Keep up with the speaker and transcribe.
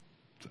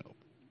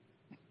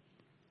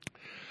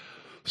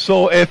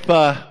So if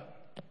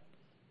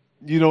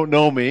you don't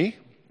know me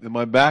and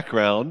my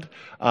background,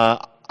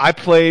 I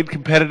played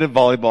competitive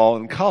volleyball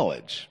in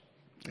college.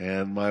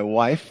 And my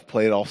wife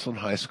played also in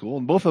high school.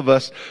 And both of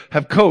us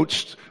have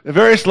coached at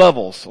various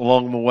levels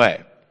along the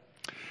way.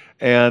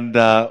 And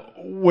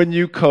when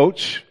you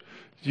coach,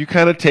 you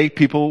kind of take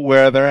people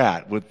where they're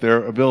at with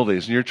their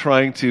abilities. And you're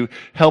trying to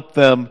help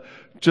them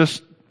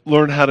just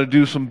learn how to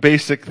do some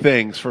basic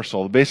things, first of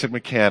all, the basic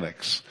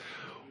mechanics.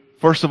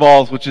 First of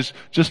all, which is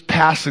just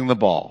passing the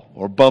ball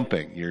or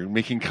bumping. You're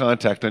making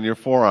contact on your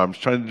forearms,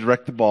 trying to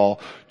direct the ball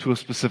to a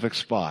specific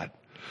spot.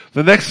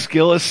 The next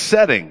skill is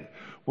setting,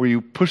 where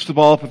you push the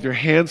ball up with your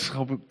hands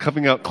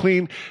coming out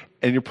clean,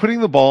 and you're putting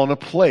the ball in a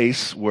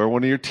place where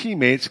one of your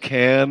teammates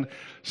can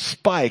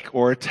spike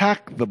or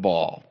attack the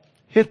ball,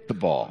 hit the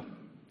ball.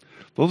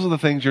 Those are the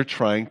things you're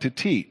trying to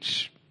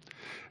teach.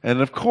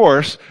 And of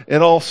course,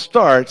 it all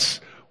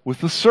starts with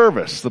the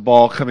service, the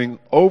ball coming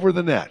over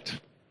the net.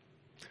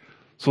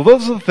 So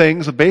those are the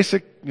things, the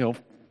basic,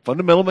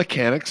 fundamental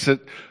mechanics that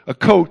a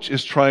coach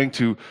is trying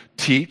to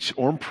teach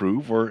or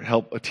improve or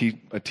help a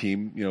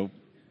team,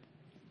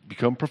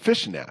 become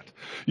proficient at.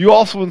 You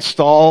also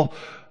install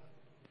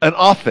an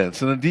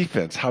offense and a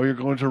defense, how you're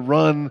going to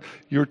run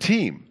your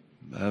team.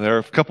 There are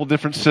a couple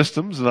different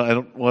systems, and I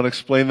don't want to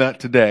explain that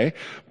today,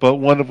 but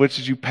one of which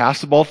is you pass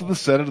the ball to the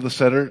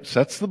center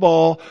sets the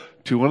ball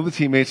to one of the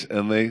teammates,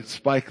 and they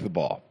spike the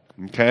ball.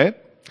 Okay?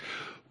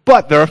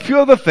 But there are a few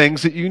other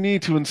things that you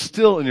need to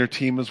instill in your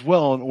team as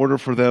well in order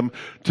for them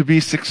to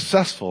be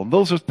successful. And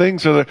those are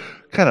things that are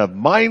kind of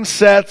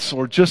mindsets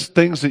or just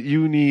things that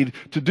you need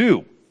to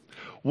do.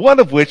 One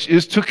of which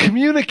is to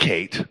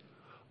communicate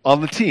on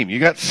the team. You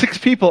got 6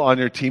 people on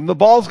your team. The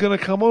ball's going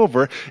to come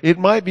over. It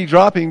might be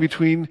dropping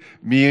between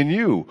me and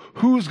you.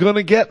 Who's going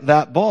to get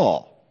that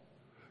ball?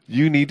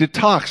 You need to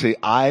talk. Say,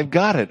 I've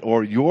got it,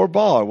 or your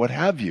ball, or what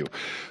have you.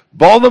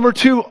 Ball number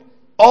 2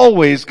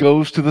 always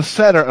goes to the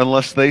center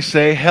unless they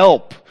say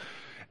help.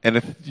 And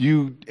if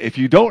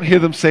you don't hear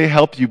them say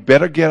help, you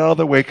better get out of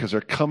their way because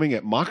they're coming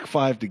at Mach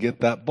 5 to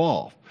get that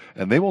ball.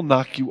 And they will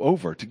knock you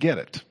over to get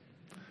it.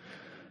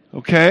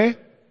 Okay?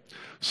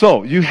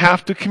 So, you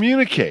have to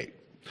communicate.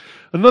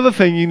 Another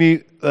thing you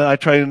need, I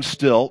try to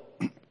instill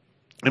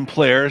in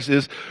players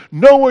is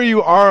know where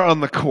you are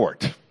on the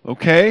court.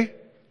 Okay?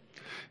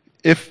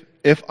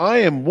 If I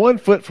am 1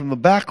 foot from the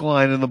back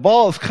line and the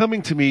ball is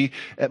coming to me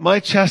at my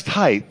chest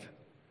height,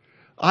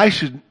 I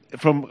should,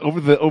 from over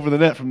the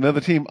net from the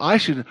other team, I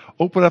should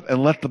open up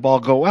and let the ball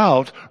go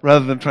out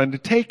rather than trying to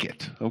take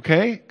it.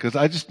 Okay? Because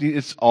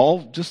it's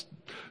all just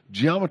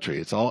geometry.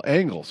 It's all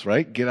angles,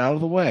 right? Get out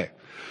of the way.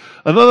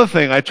 Another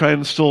thing I try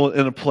and instill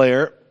in a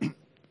player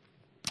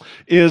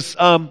is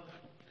to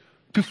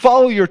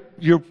follow your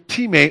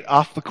teammate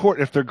off the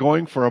court if they're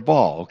going for a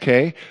ball,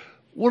 okay?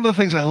 One of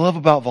the things I love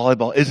about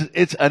volleyball is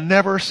it's a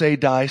never say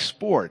die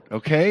sport,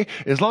 okay?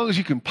 As long as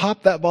you can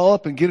pop that ball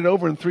up and get it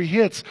over in 3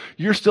 hits,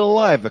 you're still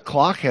alive. The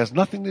clock has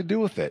nothing to do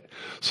with it.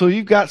 So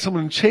you've got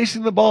someone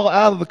chasing the ball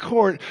out of the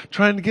court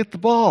trying to get the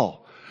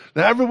ball.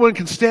 Now everyone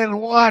can stand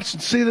and watch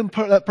and see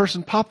that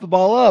person pop the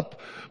ball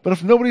up, but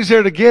if nobody's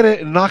there to get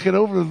it and knock it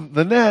over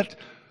the net,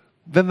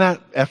 then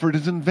that effort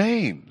is in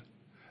vain.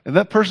 And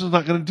that person's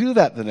not going to do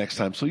that the next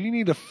time. So you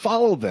need to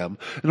follow them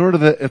in order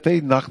that if they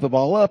knock the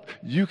ball up,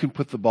 you can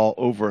put the ball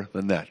over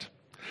the net.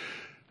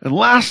 And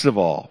last of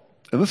all,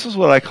 and this is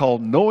what I call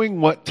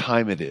knowing what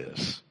time it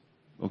is.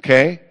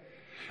 Okay?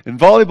 In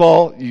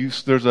volleyball,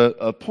 there's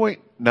a point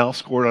now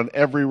scored on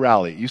every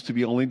rally. It used to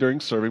be only during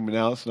serving, but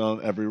now it's not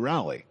on every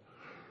rally.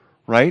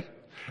 Right?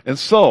 And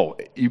so,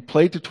 you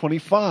play to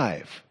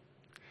 25.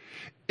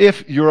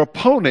 If your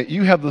opponent,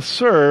 you have the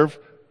serve,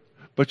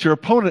 but your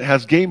opponent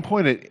has game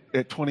point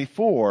at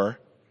 24,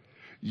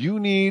 you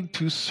need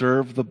to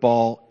serve the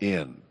ball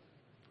in.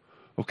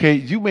 Okay?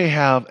 You may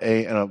have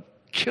a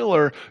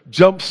killer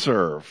jump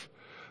serve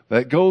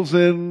that goes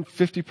in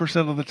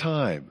 50% of the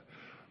time.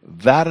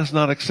 That is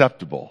not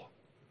acceptable.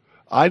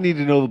 I need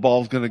to know the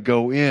ball's going to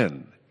go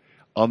in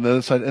on the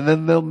other side, and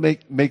then they'll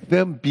make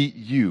them beat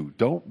you.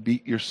 Don't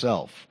beat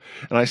yourself.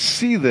 And I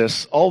see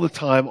this all the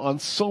time on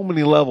so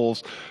many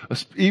levels,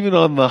 even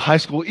on the high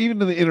school, even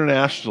to the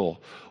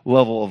international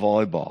level of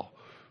volleyball.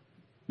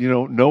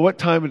 Know what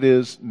time it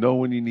is, know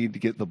when you need to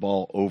get the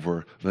ball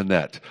over the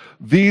net.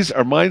 These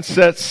are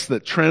mindsets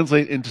that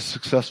translate into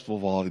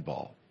successful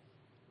volleyball.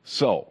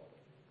 So,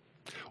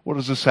 what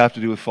does this have to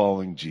do with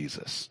following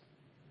Jesus?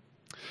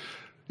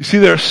 You see,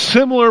 there are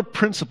similar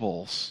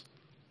principles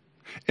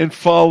in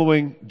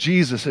following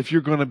Jesus if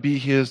you're going to be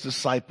his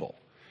disciple.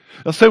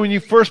 Now, say when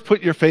you first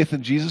put your faith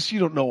in Jesus, you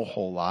don't know a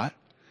whole lot,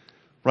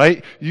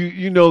 right?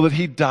 You know that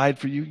he died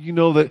for you. You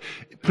know that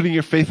putting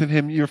your faith in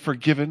him, you're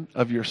forgiven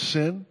of your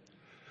sin.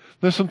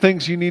 There's some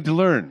things you need to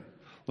learn.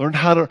 Learn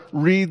how to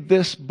read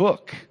this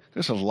book.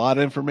 There's a lot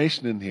of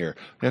information in here.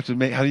 How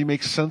do you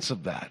make sense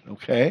of that,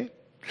 okay?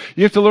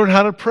 You have to learn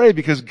how to pray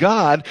because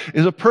God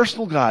is a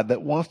personal God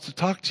that wants to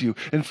talk to you.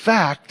 In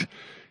fact,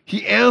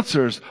 he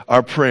answers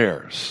our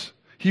prayers.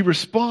 He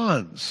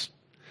responds.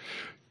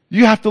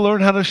 You have to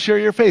learn how to share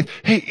your faith.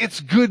 Hey,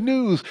 it's good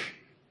news.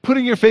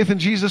 Putting your faith in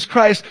Jesus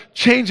Christ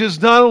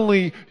changes not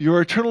only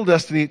your eternal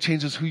destiny, it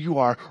changes who you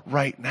are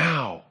right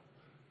now.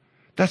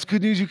 That's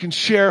good news you can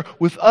share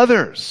with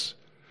others.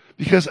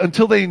 Because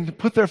until they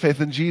put their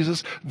faith in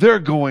Jesus, they're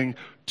going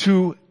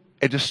to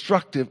a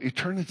destructive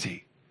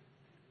eternity.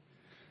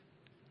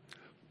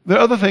 There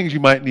are other things you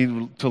might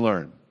need to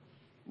learn,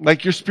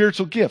 like your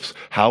spiritual gifts.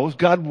 How has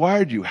God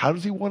wired you? How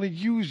does He want to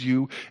use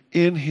you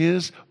in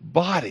His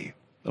body?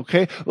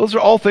 Okay? Those are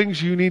all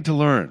things you need to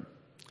learn.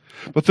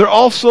 But there are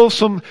also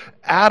some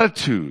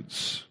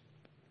attitudes,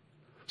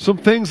 some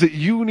things that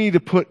you need to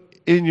put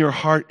in your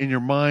heart, in your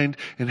mind,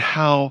 and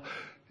how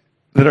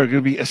that are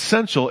going to be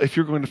essential if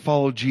you're going to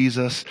follow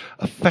Jesus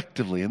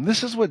effectively. And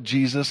this is what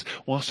Jesus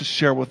wants to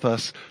share with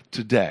us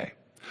today.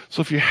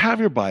 So if you have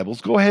your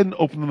Bibles, go ahead and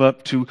open them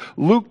up to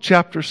Luke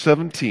chapter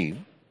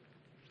 17.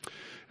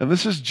 And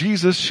this is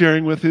Jesus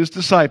sharing with His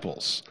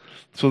disciples.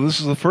 So this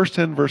is the first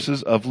 10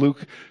 verses of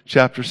Luke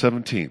chapter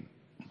 17.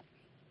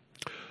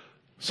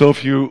 So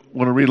if you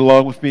want to read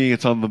along with me,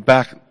 it's on the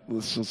back,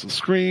 this is the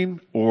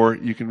screen, or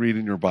you can read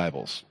in your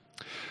Bibles.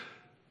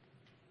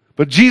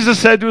 But Jesus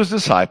said to His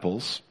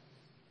disciples,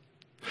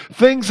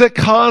 "Things that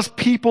cause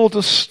people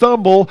to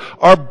stumble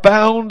are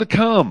bound to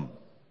come.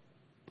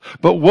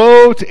 But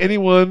woe to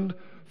anyone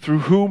through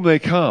whom they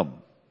come.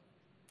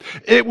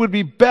 It would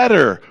be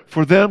better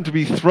for them to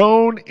be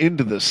thrown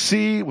into the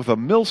sea with a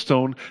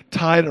millstone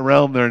tied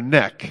around their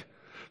neck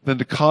than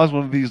to cause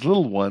one of these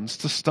little ones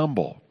to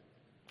stumble.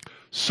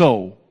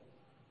 So,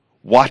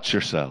 watch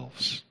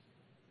yourselves.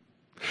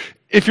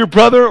 If your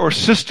brother or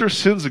sister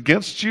sins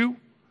against you,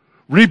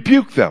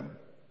 rebuke them.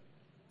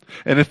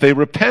 And if they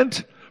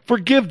repent,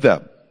 forgive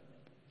them.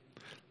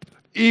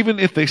 Even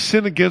if they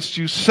sin against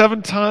you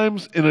 7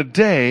 times in a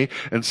day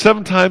and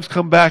 7 times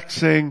come back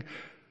saying,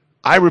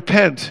 'I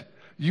repent,'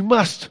 you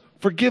must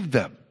forgive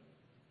them."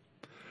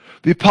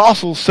 The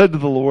apostles said to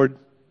the Lord,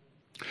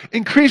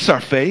 "Increase our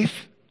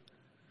faith."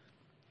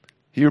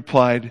 He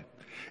replied,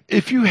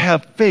 "If you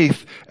have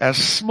faith as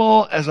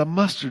small as a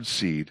mustard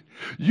seed,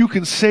 you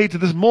can say to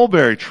this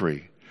mulberry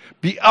tree,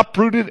 'Be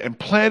uprooted and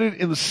planted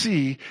in the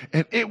sea,'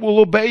 and it will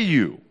obey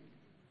you.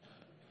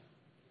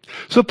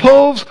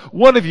 Suppose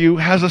one of you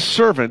has a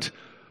servant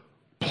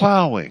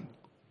plowing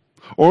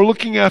or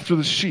looking after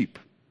the sheep.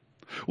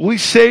 Will he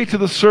say to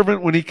the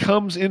servant when he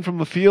comes in from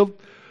the field,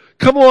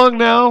 'Come along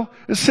now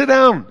and sit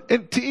down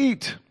and to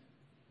eat'?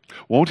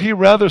 Won't he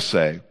rather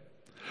say,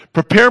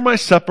 'Prepare my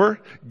supper,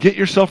 get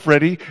yourself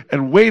ready,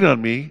 and wait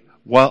on me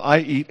while I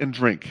eat and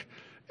drink.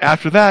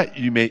 After that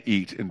you may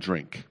eat and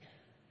drink'?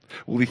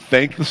 Will he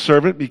thank the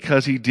servant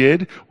because he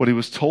did what he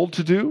was told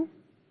to do?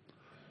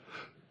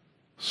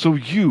 So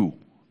you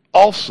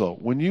also,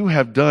 when you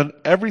have done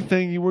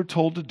everything you were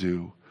told to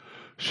do,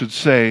 should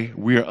say,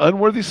 'We are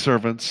unworthy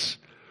servants.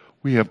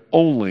 We have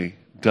only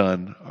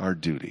done our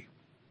duty.'"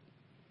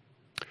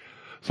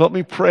 So let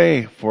me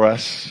pray for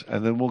us,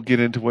 and then we'll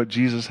get into what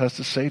Jesus has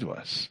to say to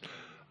us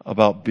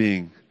about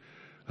being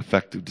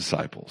effective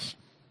disciples.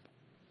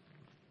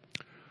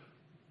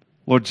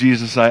 Lord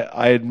Jesus,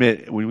 I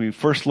admit, when we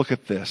first look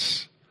at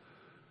this,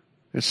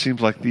 it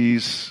seems like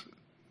these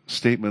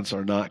statements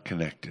are not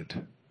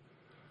connected,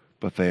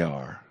 but they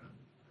are.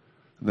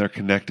 And they're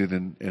connected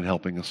in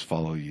helping us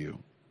follow you.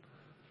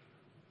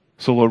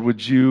 So Lord,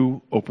 would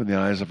you open the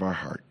eyes of our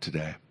heart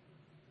today?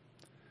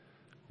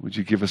 Would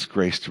you give us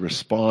grace to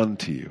respond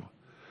to you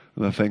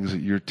and the things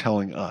that you're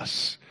telling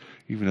us,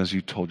 even as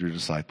you told your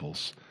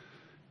disciples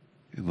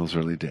in those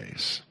early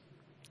days?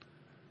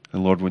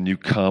 And Lord, when you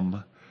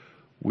come,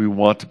 we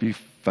want to be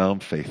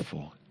found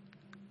faithful,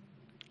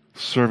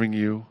 serving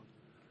you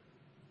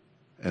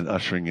and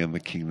ushering in the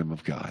kingdom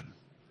of God,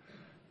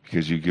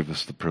 because you give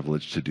us the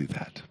privilege to do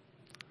that.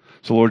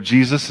 So Lord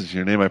Jesus, in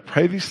your name I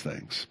pray these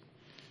things.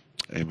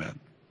 Amen.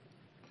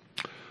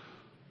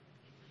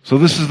 So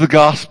this is the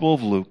Gospel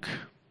of Luke.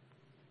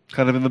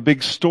 Kind of in the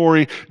big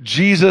story,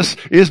 Jesus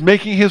is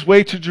making his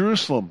way to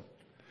Jerusalem.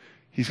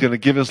 He's going to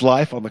give his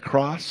life on the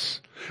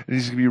cross, and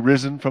he's going to be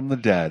risen from the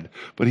dead.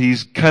 But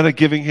he's kind of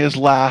giving his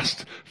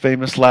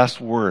famous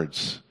last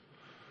words,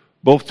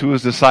 both to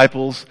his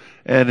disciples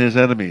and his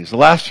enemies. The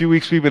last few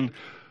weeks we've been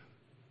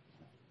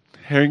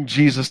hearing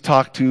Jesus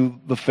talk to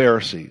the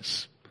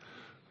Pharisees.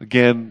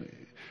 Again,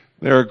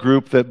 they're a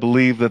group that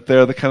believe that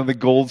they're the kind of the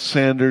gold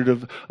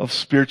standard of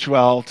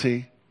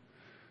spirituality.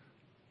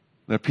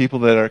 They're people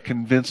that are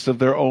convinced of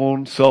their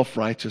own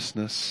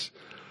self-righteousness.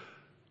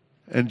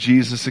 And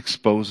Jesus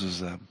exposes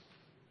them.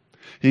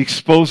 He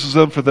exposes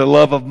them for their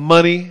love of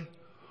money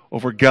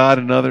over God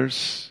and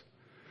others.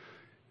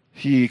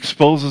 He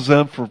exposes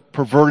them for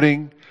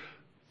perverting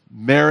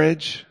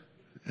marriage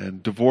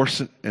and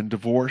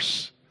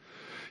divorce.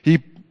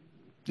 He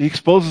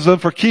exposes them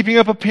for keeping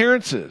up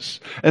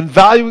appearances and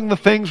valuing the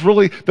things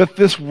really that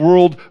this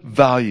world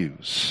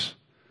values.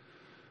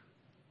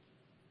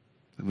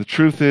 And the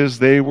truth is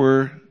they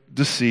were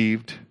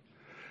deceived,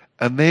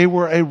 and they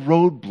were a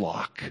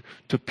roadblock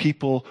to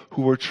people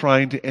who were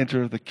trying to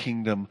enter the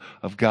kingdom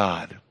of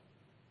God.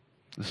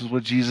 This is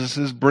what Jesus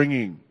is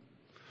bringing.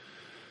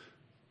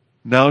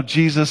 Now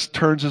Jesus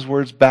turns his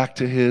words back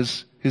to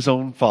his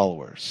own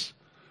followers.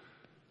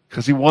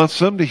 Because he wants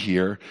them to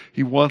hear.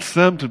 He wants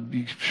them to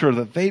be sure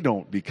that they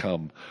don't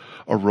become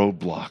a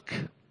roadblock.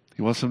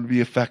 He wants them to be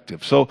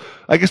effective. So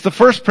I guess the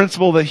first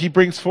principle that he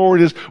brings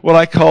forward is what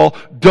I call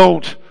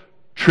don't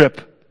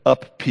trip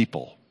up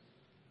people.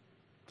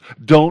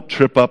 Don't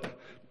trip up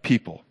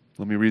people.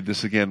 Let me read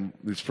this again,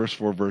 these first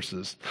 4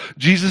 verses.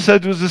 Jesus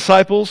said to his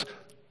disciples,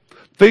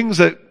 things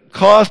that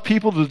cause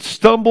people to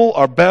stumble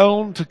are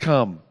bound to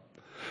come,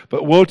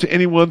 but woe to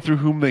anyone through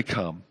whom they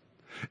come.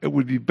 It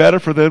would be better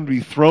for them to be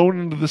thrown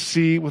into the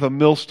sea with a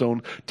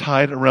millstone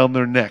tied around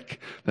their neck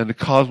than to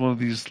cause one of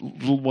these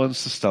little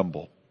ones to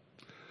stumble.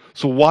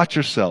 So watch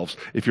yourselves.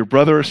 If your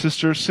brother or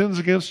sister sins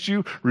against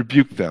you,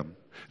 rebuke them.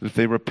 And if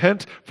they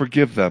repent,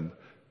 forgive them.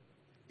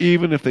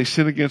 Even if they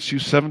sin against you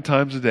 7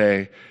 times a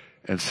day,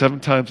 and 7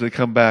 times they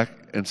come back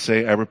and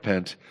say, I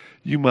repent,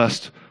 you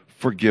must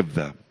forgive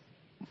them.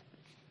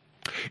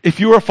 If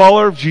you are a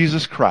follower of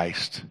Jesus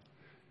Christ,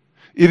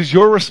 it is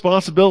your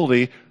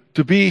responsibility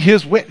to be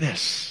his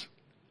witness,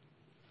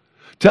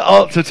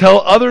 to tell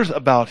others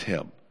about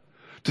him,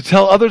 to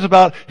tell others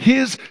about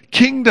his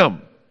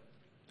kingdom.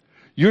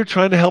 You're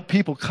trying to help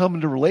people come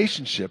into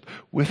relationship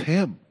with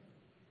him.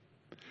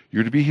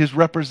 You're to be his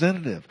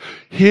representative,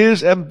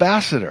 his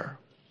ambassador.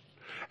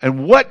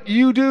 And what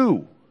you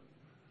do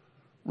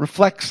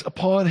reflects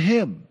upon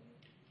him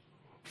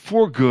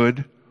for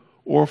good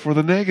or for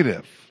the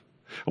negative.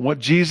 And what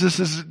Jesus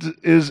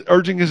is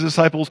urging his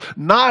disciples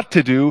not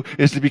to do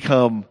is to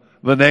become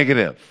the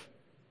negative.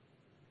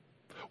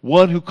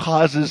 One who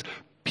causes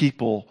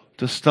people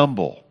to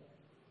stumble.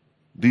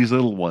 These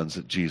little ones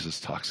that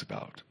Jesus talks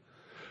about.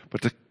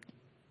 But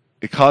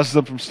it causes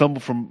them to stumble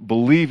from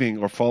believing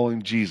or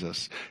following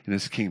Jesus in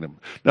his kingdom.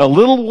 Now,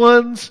 little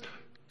ones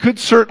could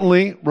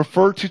certainly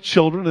refer to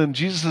children, and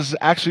Jesus is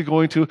actually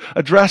going to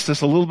address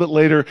this a little bit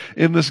later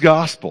in this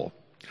gospel.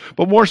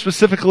 But more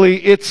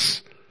specifically,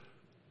 it's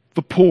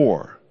the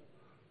poor,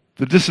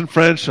 the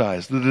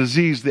disenfranchised, the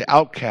diseased, the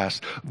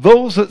outcast,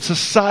 those that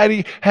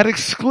society had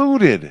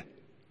excluded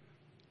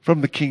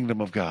from the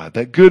kingdom of God,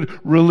 that good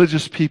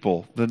religious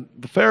people,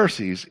 the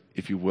Pharisees,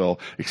 if you will,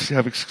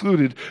 have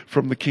excluded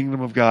from the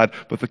kingdom of God,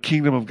 but the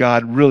kingdom of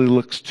God really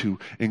looks to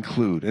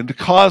include. And to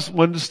cause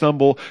one to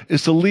stumble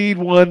is to lead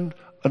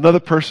another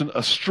person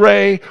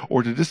astray,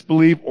 or to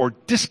disbelieve or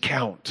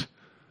discount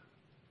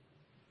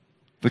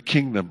the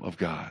kingdom of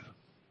God.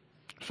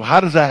 So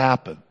how does that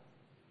happen?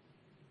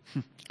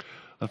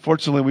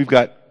 Unfortunately, we've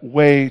got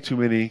way too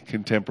many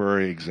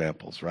contemporary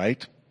examples,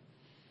 right?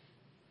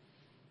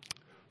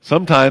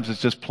 Sometimes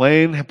it's just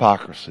plain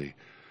hypocrisy.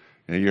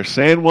 You're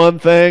saying one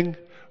thing,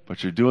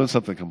 but you're doing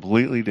something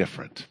completely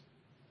different.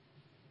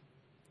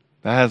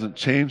 That hasn't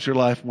changed your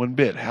life one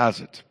bit,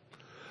 has it?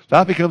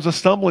 That becomes a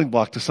stumbling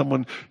block to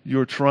someone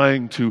you're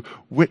trying to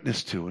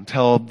witness to and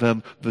tell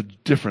them the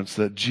difference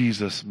that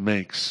Jesus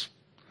makes.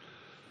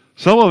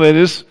 Some of it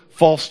is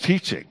false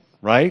teaching,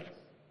 right?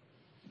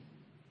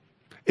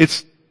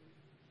 It's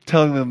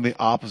telling them the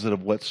opposite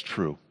of what's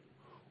true.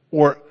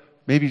 Or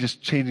maybe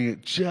just changing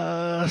it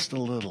just a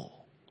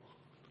little.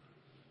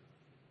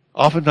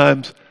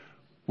 Oftentimes,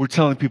 we're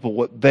telling people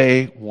what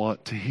they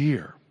want to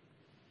hear.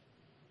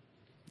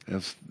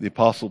 As the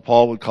Apostle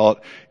Paul would call it,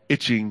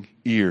 itching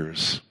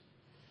ears.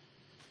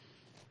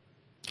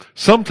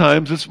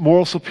 Sometimes it's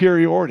moral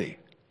superiority.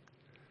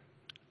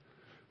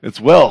 It's,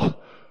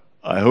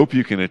 I hope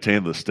you can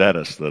attain the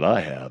status that I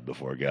have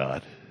before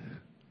God.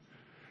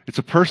 It's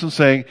a person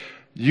saying,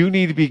 you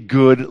need to be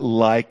good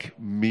like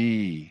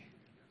me.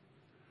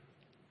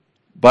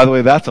 By the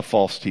way, that's a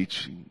false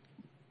teaching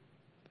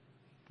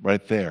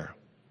right there.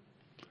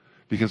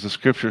 Because the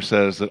scripture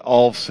says that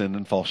all sin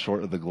and fall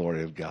short of the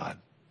glory of God.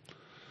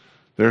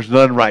 There's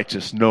none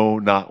righteous, no,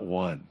 not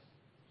one.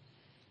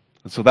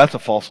 And so that's a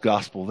false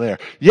gospel there.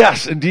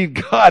 Yes,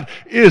 indeed, God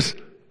is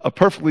a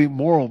perfectly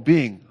moral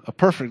being, a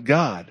perfect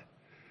God.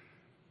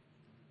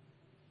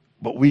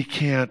 But we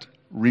can't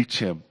reach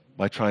him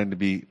by trying to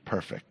be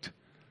perfect.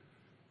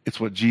 It's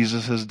what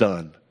Jesus has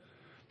done.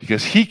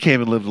 Because he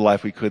came and lived a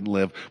life we couldn't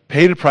live,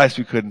 paid a price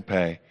we couldn't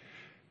pay,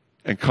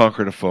 and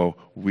conquered a foe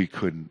we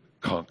couldn't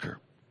conquer.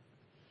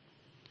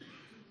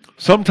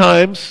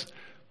 Sometimes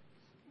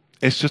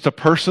it's just a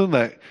person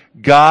that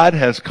God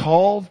has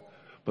called,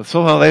 but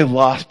somehow they've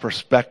lost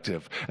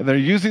perspective. And they're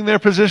using their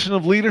position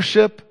of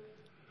leadership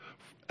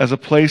as a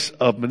place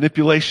of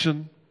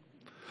manipulation,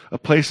 a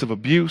place of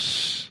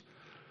abuse,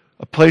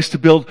 a place to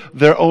build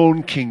their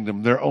own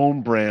kingdom, their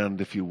own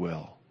brand, if you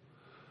will.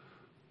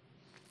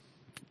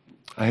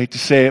 I hate to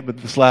say it, but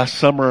this last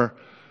summer,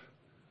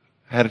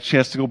 I had a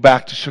chance to go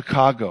back to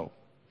Chicago.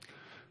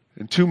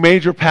 And 2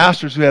 major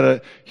pastors who had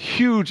a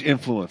huge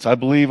influence, I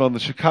believe, on the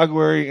Chicago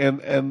area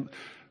and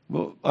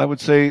I would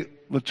say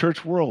the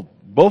church world.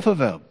 Both of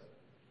them.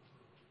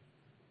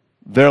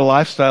 Their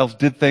lifestyles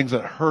did things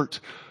that hurt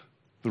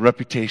the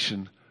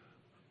reputation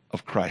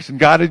of Christ. And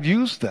God had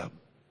used them.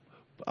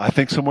 I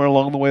think somewhere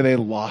along the way they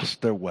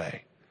lost their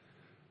way.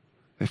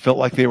 They felt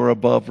like they were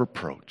above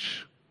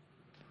reproach.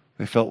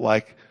 They felt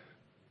like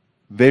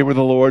They were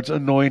the Lord's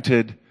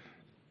anointed,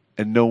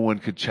 and no one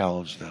could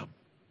challenge them.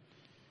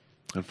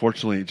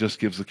 Unfortunately, it just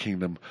gives the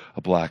kingdom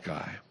a black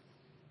eye.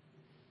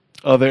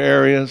 Other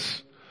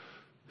areas,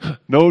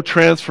 no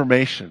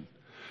transformation.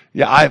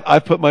 Yeah,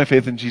 I've put my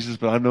faith in Jesus,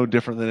 but I'm no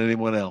different than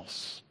anyone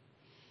else.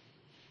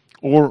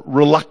 Or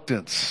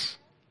reluctance.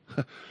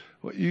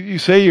 You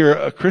say you're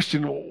a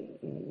Christian,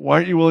 why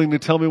aren't you willing to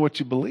tell me what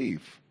you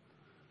believe?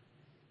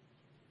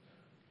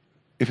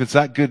 If it's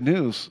that good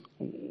news,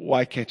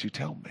 why can't you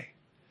tell me?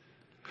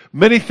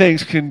 Many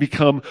things can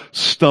become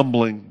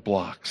stumbling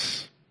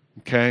blocks.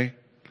 Okay?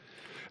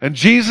 And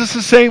Jesus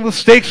is saying the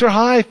stakes are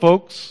high,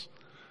 folks.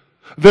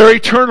 They're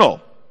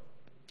eternal.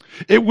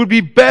 It would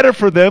be better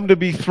for them to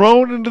be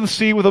thrown into the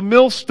sea with a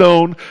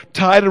millstone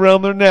tied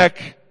around their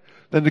neck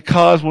than to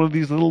cause one of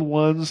these little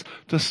ones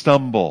to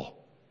stumble.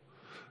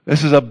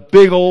 This is a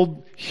big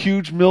old,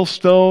 huge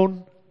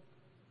millstone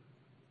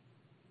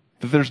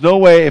that there's no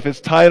way, if it's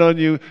tied on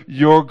you,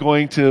 you're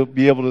going to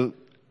be able to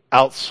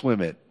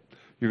outswim it.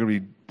 You're going to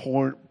be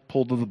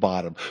pulled to the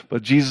bottom.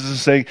 But Jesus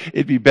is saying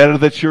it'd be better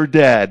that you're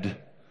dead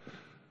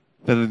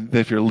than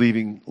if you're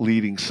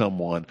leading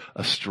someone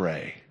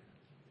astray.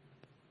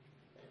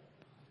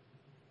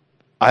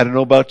 I don't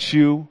know about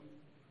you,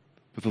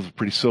 but those are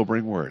pretty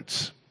sobering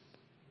words.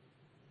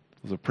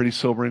 Those are pretty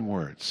sobering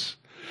words.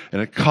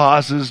 And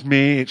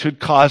it should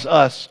cause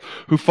us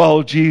who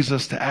follow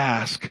Jesus to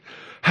ask,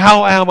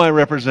 how am I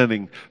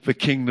representing the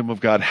kingdom of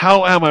God?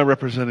 How am I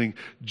representing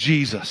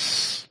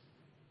Jesus?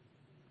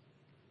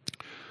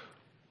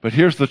 But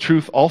here's the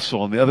truth also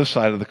on the other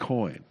side of the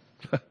coin.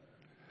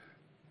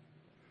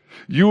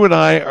 You and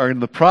I are in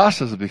the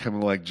process of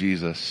becoming like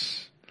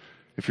Jesus,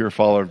 if you're a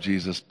follower of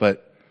Jesus,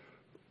 but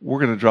we're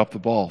going to drop the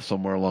ball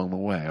somewhere along the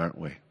way, aren't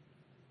we?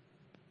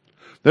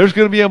 There's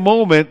going to be a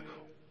moment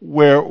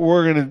where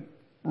we're going to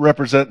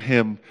represent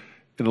Him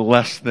in a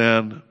less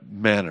than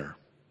manner.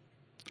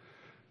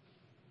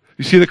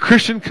 You see, the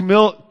Christian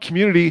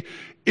community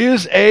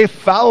is a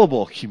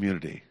fallible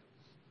community.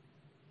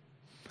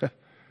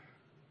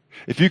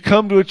 If you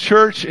come to a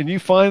church and you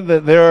find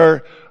that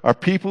there are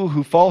people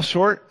who fall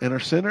short and are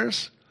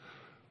sinners,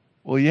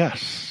 well,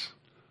 yes,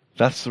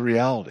 that's the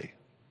reality.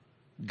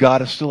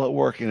 God is still at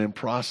work and in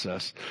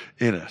process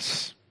in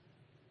us.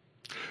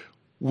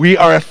 We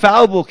are a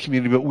fallible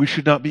community, but we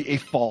should not be a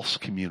false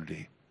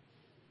community.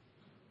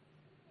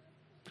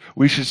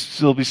 We should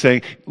still be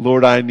saying,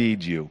 Lord, I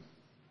need you.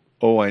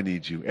 Oh, I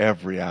need you.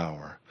 Every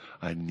hour,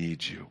 I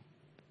need you.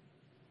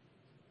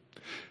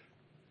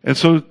 And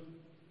so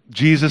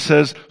Jesus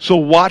says, so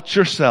watch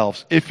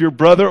yourselves. If your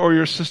brother or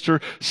your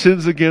sister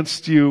sins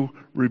against you,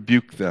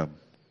 rebuke them.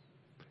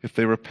 If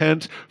they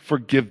repent,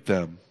 forgive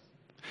them.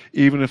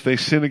 Even if they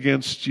sin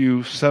against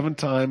you 7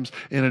 times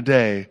in a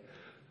day,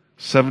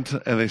 and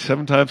they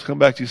 7 times come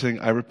back to you saying,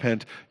 I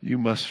repent, you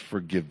must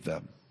forgive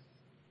them.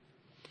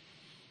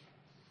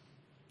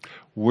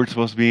 We're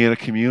supposed to be in a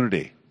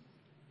community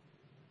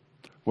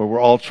where we're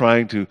all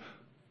trying to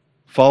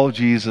follow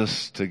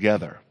Jesus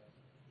together.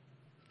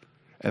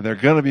 And there are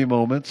going to be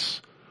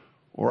moments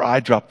where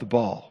I drop the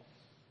ball,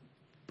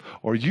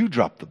 or you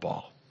drop the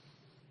ball.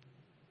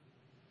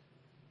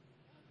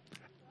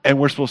 And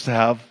we're supposed to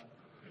have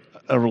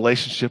a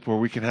relationship where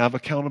we can have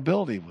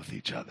accountability with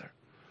each other.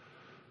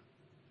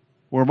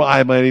 Where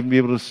I might even be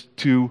able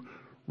to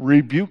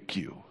rebuke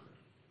you,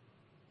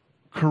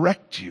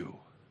 correct you,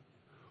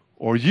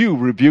 or you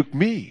rebuke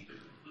me,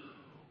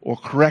 or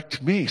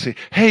correct me. Say,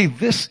 hey,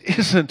 this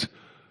isn't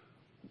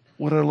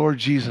what our Lord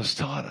Jesus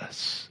taught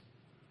us.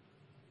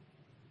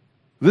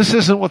 This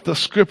isn't what the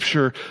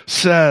Scripture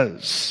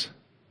says.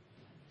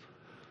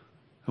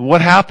 And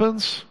what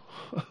happens?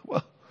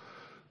 Well,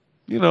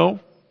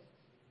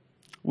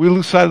 we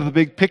lose sight of the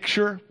big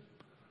picture.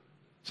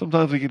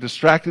 Sometimes we get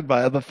distracted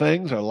by other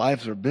things. Our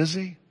lives are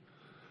busy.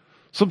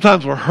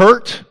 Sometimes we're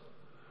hurt.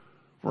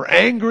 We're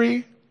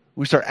angry.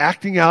 We start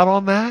acting out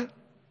on that.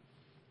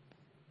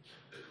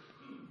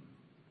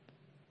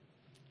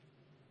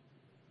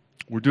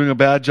 We're doing a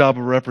bad job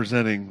of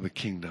representing the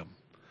kingdom.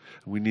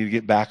 We need to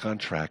get back on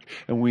track.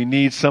 And we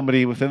need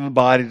somebody within the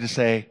body to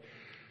say,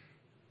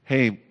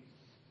 hey,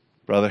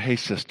 brother, hey,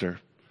 sister,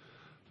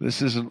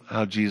 this isn't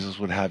how Jesus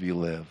would have you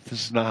live.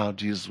 This is not how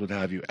Jesus would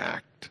have you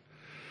act.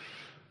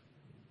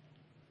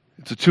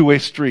 It's a two-way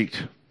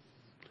street.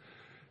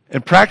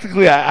 And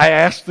practically, I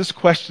ask this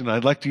question.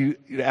 I'd like you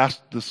to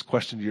ask this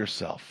question to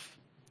yourself.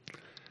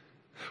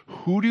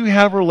 Who do you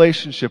have a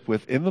relationship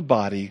with in the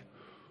body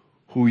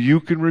who you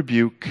can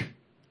rebuke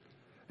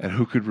and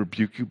who could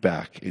rebuke you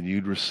back and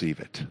you'd receive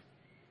it?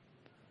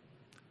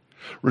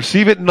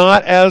 Receive it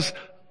not as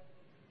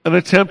an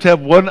attempt to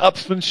have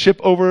one-upsmanship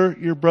over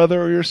your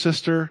brother or your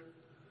sister,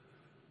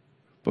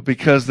 but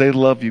because they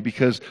love you.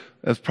 Because,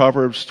 as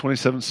Proverbs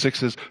 27:6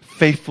 says,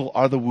 faithful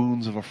are the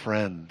wounds of a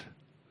friend.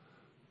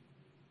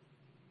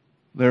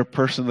 They're a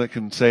person that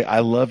can say,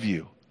 I love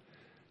you,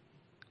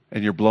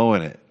 and you're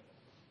blowing it.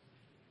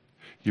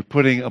 You're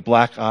putting a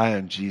black eye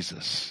on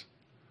Jesus,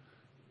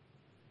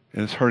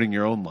 and it's hurting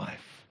your own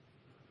life.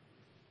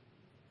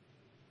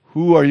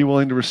 Who are you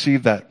willing to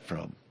receive that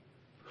from?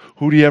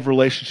 Who do you have a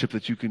relationship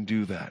that you can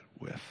do that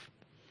with?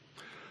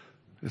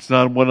 It's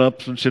not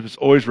one-upsmanship. It's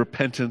always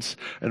repentance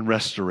and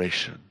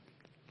restoration.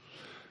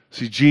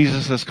 See,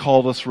 Jesus has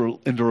called us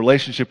into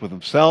relationship with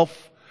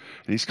himself,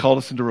 and he's called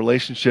us into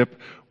relationship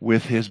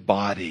with his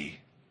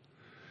body.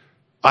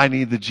 I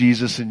need the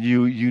Jesus in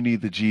you. You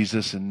need the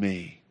Jesus in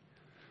me.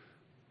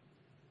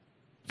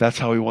 That's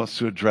how he wants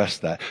to address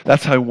that.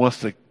 That's how he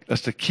wants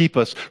us to keep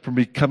us from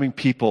becoming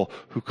people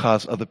who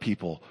cause other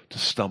people to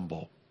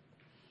stumble.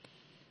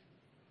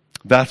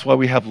 That's why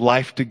we have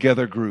life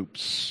together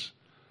groups.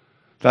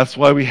 That's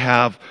why we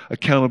have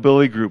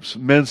accountability groups,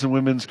 men's and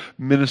women's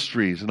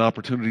ministries and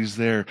opportunities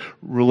there,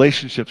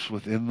 relationships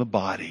within the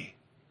body.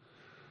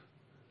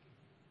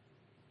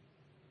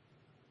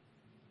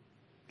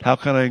 How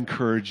can I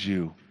encourage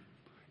you,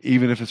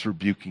 even if it's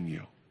rebuking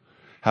you?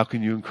 How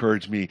can you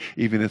encourage me,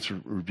 even if it's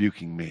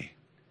rebuking me?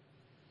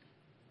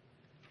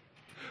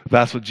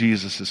 That's what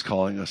Jesus is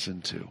calling us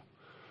into.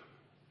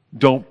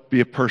 Don't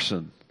be a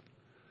person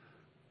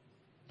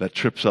that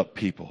trips up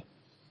people.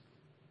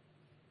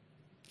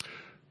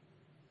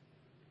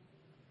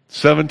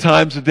 7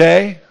 times a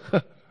day,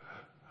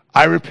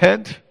 I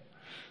repent,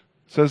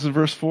 says in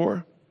verse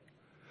 4.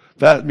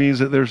 That means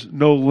that there's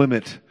no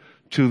limit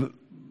to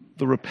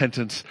the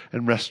repentance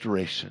and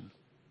restoration.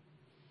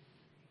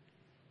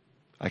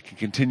 I can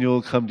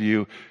continually come to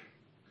you,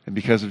 and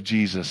because of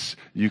Jesus,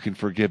 you can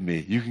forgive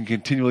me. You can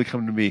continually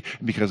come to me,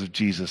 and because of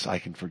Jesus, I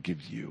can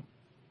forgive you.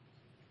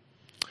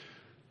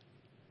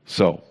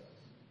 So,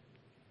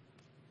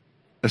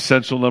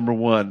 essential number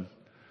 1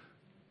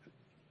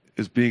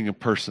 is being a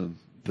person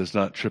that does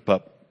not trip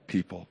up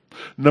people.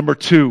 Number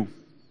 2,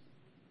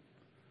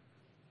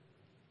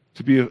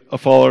 to be a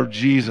follower of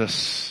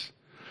Jesus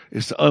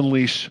is to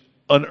unleash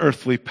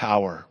unearthly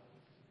power.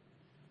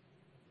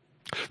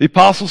 The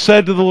apostle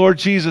said to the Lord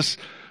Jesus,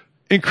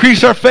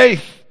 "Increase our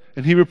faith."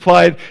 And he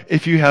replied,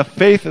 "If you have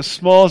faith as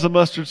small as a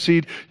mustard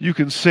seed, you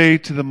can say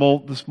to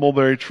this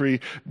mulberry tree,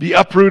 'Be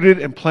uprooted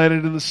and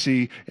planted in the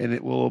sea,' and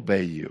it will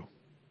obey you."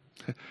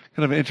 Kind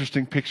of an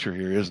interesting picture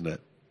here, isn't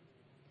it?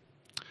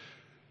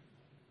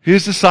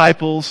 His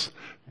disciples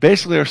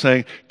basically are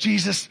saying,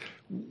 "Jesus,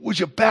 would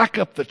you back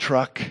up the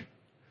truck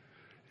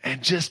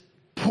and just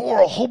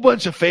pour a whole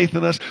bunch of faith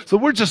in us so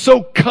we're just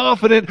so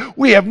confident,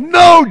 we have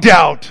no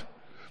doubt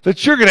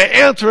that you're going to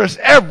answer us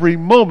every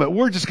moment.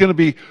 We're just going to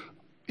be,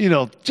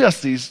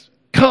 just these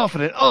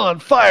confident, on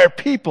fire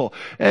people."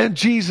 And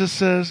Jesus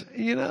says,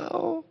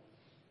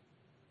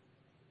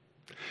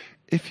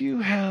 if you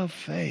have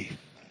faith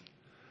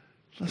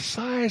the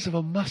size of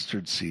a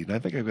mustard seed, and I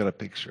think I've got a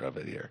picture of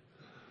it here.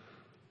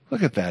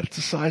 Look at that. It's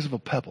the size of a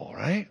pebble,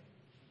 right?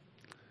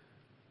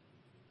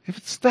 If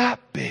it's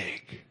that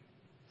big,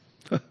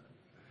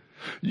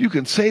 you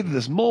can say to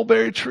this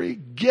mulberry tree,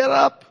 "Get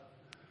up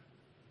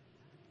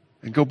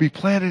and go be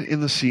planted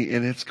in the sea,"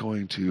 and it's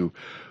going to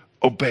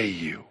obey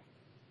you.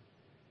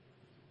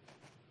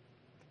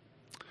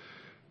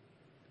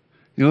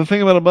 The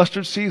thing about a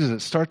mustard seed is it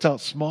starts out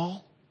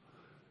small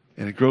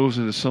and it grows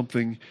into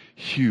something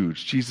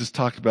huge. Jesus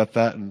talked about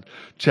that in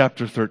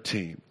chapter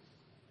 13.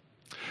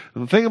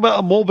 And the thing about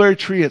a mulberry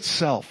tree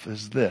itself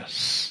is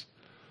this.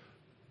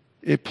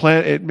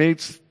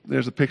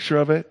 There's a picture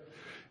of it.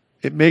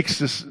 It makes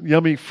this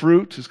yummy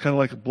fruit. It's kind of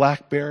like a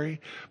blackberry.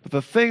 But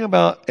the thing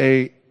about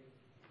a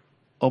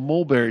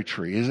mulberry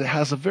tree is it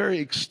has a very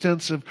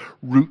extensive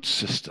root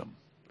system.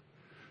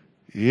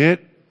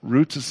 It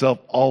roots itself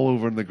all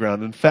over in the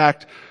ground. In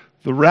fact,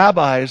 the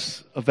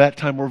rabbis of that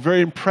time were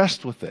very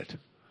impressed with it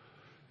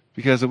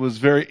because it was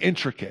very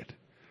intricate.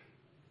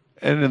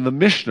 And in the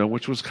Mishnah,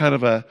 which was kind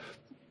of a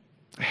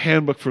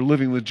handbook for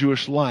living the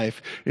Jewish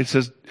life, it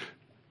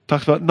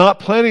talks about not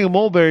planting a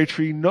mulberry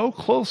tree no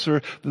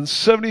closer than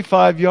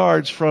 75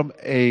 yards from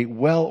a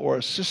well or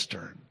a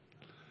cistern.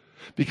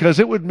 Because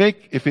it would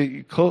if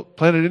it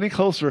planted any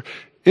closer,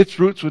 its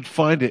roots would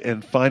find it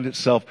and find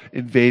itself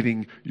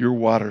invading your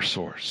water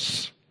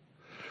source.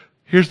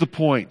 Here's the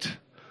point.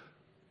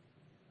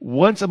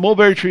 Once a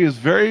mulberry tree is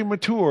very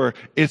mature,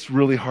 it's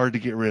really hard to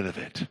get rid of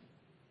it.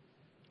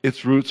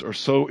 Its roots are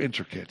so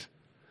intricate.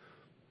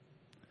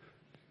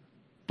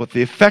 But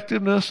the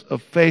effectiveness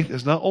of faith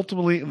is not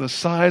ultimately in the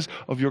size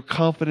of your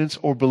confidence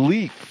or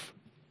belief.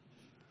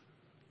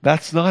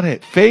 That's not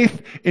it.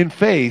 Faith in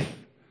faith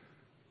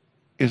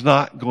is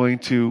not going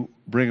to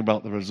bring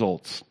about the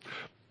results.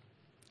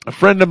 A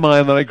friend of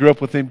mine that I grew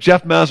up with named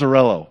Jeff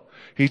Mazzarello,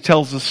 he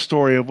tells this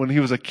story of when he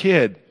was a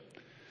kid.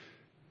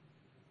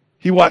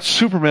 He watched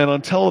Superman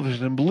on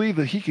television and believed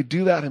that he could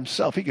do that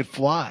himself. He could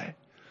fly.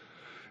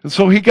 And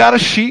so he got a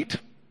sheet,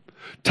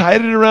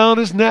 tied it around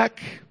his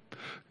neck.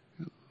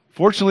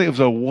 Fortunately, it was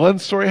a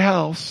 1-story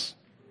house.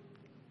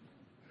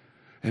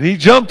 And he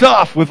jumped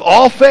off with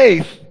all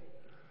faith,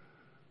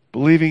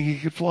 believing he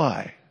could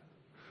fly.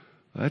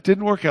 That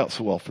didn't work out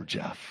so well for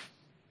Jeff.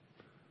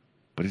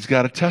 But he's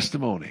got a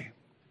testimony.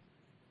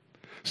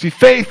 See,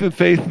 faith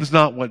is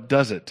not what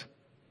does it.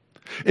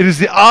 It is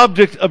the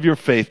object of your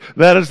faith.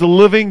 That is the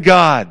living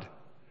God.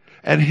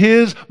 and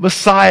his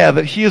Messiah,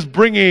 that he is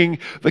bringing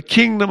the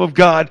kingdom of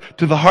God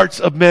to the hearts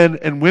of men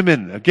and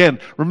women. Again,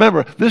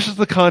 remember, this is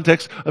the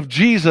context of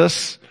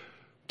Jesus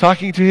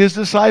talking to his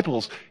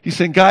disciples. He's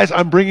saying, guys,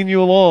 I'm bringing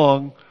you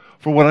along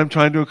for what I'm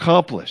trying to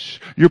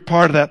accomplish. You're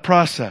part of that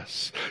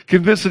process.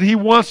 Convinced that he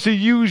wants to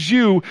use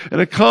you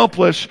and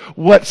accomplish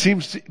what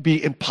seems to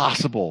be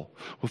impossible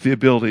with the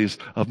abilities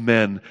of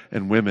men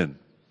and women.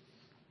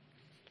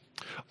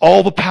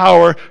 All the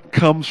power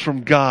comes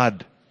from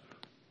God,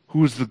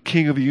 who is the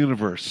King of the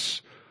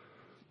universe,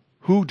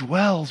 who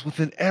dwells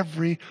within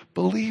every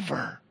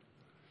believer.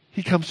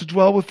 He comes to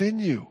dwell within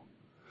you.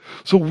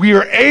 So we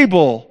are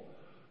able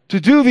to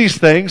do these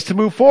things, to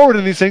move forward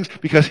in these things,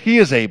 because he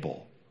is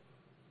able.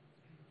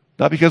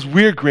 Not because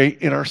we're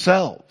great in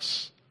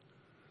ourselves.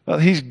 Now,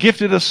 he's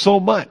gifted us so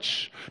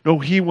much. No,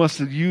 he wants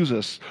to use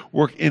us,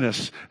 work in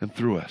us and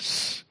through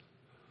us.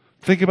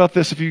 Think about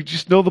this. If you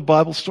just know the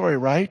Bible story,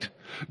 right?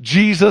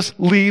 Jesus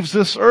leaves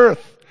this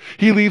earth.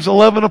 He leaves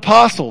 11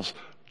 apostles.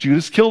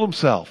 Judas killed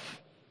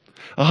himself.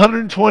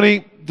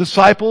 120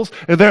 disciples,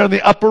 and they're in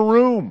the upper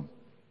room.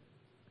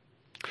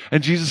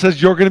 And Jesus says,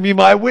 you're going to be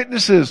my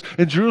witnesses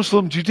in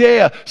Jerusalem,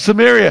 Judea,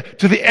 Samaria,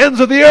 to the ends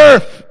of the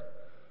earth.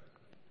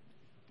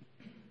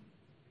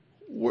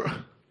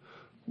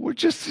 We're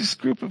just this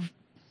group of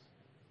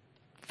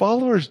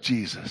followers,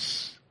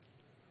 Jesus.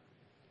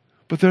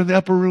 But they're in the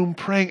upper room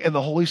praying, and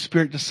the Holy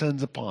Spirit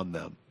descends upon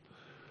them.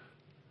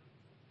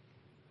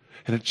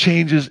 And it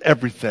changes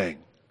everything.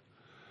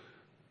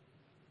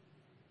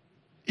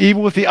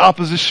 Even with the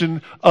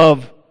opposition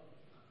of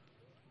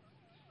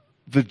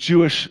the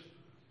Jewish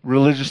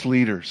religious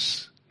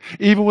leaders.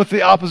 Even with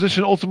the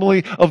opposition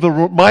ultimately of the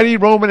mighty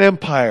Roman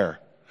Empire.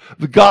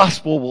 The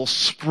gospel will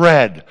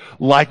spread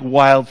like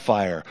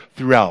wildfire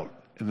throughout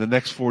in the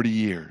next 40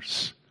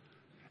 years.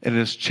 And it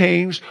has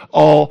changed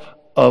all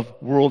of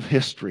world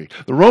history.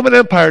 The Roman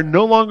Empire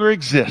no longer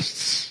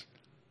exists,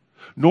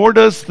 nor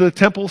does the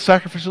temple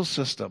sacrificial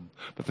system,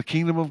 but the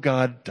kingdom of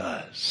God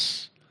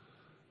does.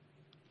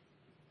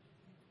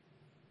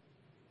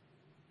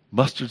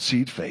 Mustard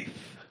seed faith,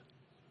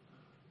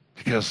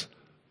 because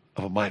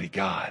of a mighty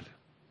God.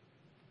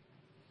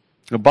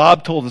 Now,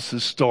 Bob told us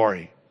this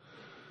story.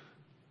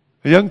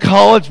 A young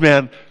college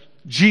man,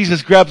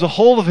 Jesus grabs a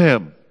hold of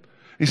him.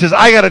 He says,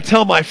 I got to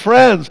tell my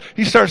friends.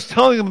 He starts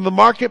telling them in the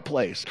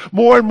marketplace.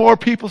 More and more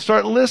people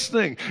start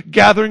listening,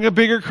 gathering a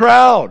bigger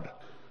crowd.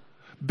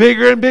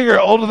 Bigger and bigger,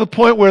 all to the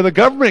point where the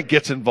government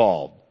gets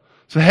involved.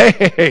 So,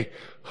 hey,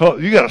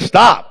 you got to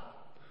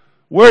stop.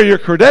 Where are your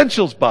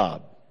credentials,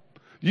 Bob?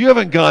 You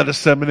haven't gone to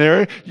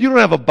seminary. You don't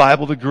have a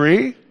Bible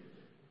degree.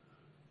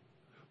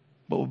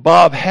 But what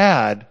Bob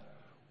had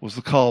was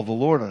the call of the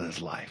Lord on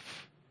his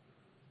life.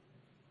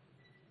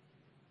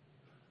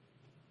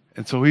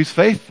 And so he's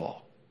faithful.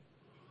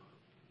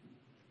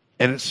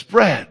 And it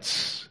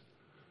spreads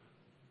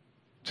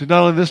to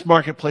not only this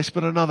marketplace,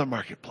 but another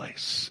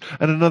marketplace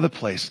and another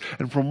place.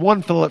 And from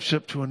one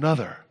fellowship to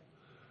another.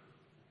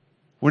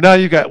 Where now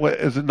you got, what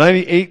is it,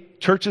 98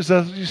 churches,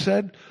 as you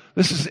said?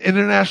 This is an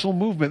international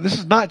movement. This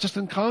is not just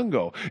in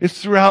Congo.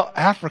 It's throughout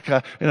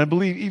Africa, and I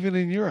believe even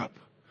in Europe.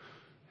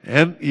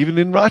 And even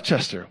in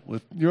Rochester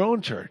with your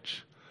own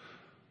church.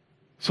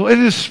 So it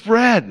is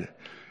spread.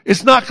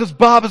 It's not because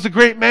Bob is a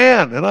great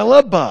man, and I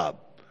love Bob.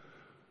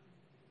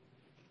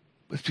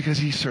 It's because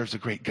he serves a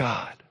great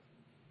God.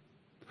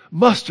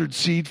 Mustard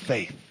seed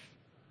faith.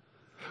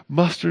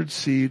 Mustard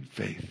seed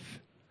faith.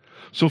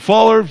 So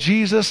follower of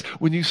Jesus,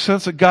 when you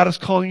sense that God is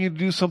calling you to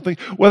do something,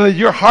 whether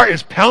your heart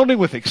is pounding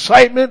with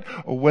excitement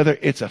or whether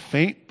it's a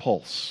faint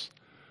pulse,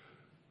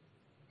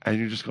 and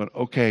you're just going,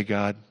 okay,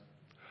 God,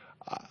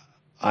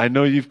 I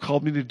know you've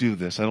called me to do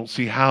this. I don't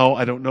see how,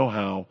 I don't know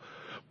how,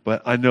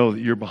 but I know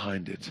that you're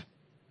behind it.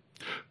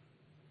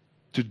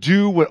 To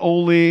do what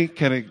only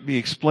can be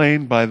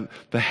explained by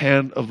the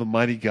hand of the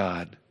mighty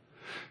God.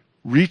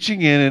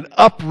 Reaching in and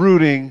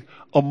uprooting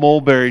a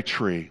mulberry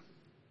tree.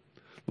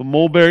 The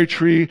mulberry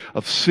tree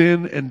of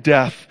sin and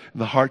death in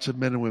the hearts of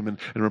men and women,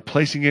 and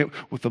replacing it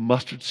with the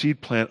mustard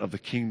seed plant of the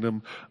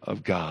kingdom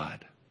of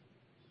God.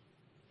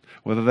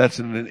 Whether that's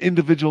in an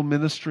individual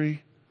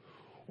ministry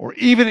or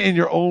even in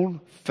your own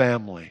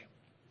family.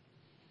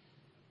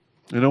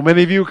 I know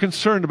many of you are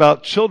concerned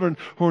about children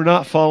who are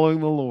not following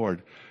the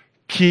Lord.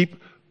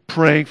 Keep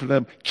praying for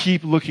them.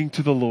 Keep looking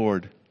to the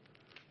Lord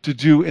to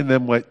do in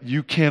them what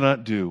you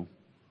cannot do,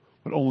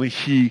 what only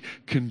He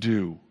can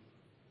do.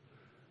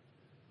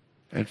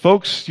 And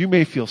folks, you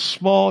may feel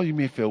small, you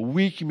may feel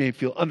weak, you may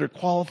feel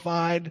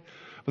underqualified,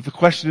 but the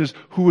question is,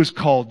 who has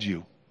called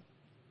you?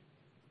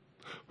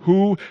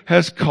 Who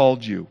has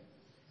called you?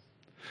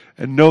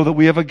 And know that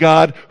we have a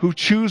God who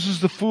chooses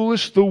the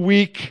foolish, the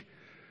weak,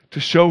 to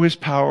show His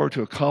power,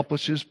 to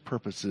accomplish His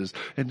purposes,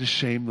 and to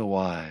shame the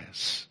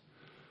wise.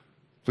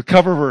 The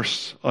cover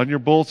verse on your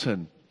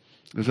bulletin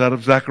is out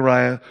of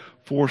Zechariah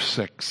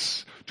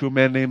 4:6 to a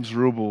man named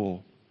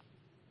Zerubbabel,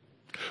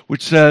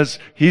 which says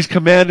he's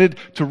commanded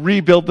to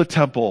rebuild the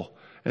temple.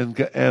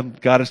 And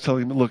God is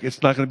telling him, look,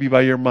 it's not going to be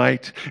by your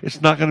might.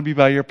 It's not going to be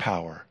by your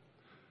power.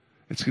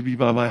 It's going to be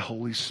by my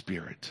Holy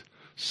Spirit.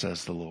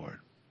 says the Lord.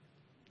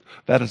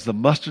 That is the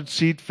mustard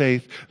seed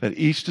faith that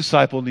each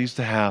disciple needs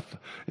to have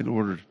in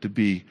order to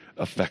be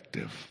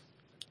effective.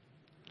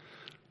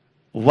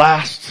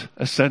 Last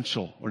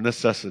essential or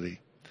necessity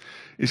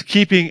is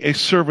keeping a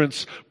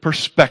servant's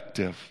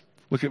perspective.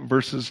 Look at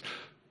verses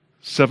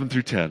 7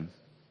 through 10.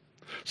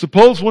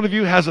 Suppose one of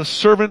you has a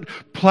servant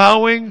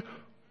plowing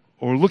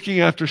or looking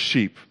after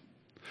sheep.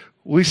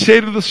 Will he say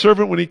to the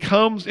servant when he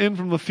comes in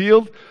from the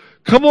field,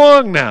 "Come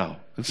along now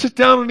and sit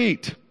down and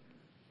eat"?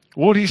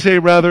 Won't he say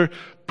rather,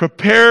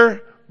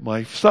 "Prepare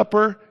my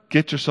supper,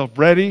 get yourself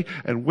ready,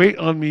 and wait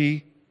on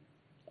me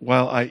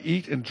while I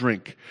eat and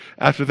drink.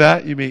 After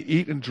that you may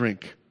eat and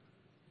drink"?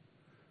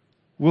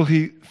 Will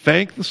he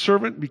thank the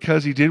servant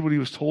because he did what he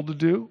was told to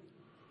do?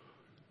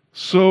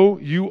 So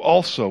you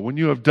also, when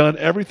you have done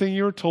everything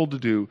you are told to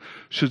do,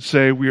 should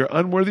say, "We are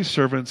unworthy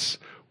servants.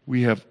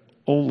 We have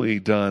only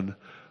done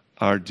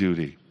our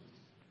duty."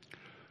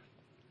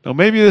 Now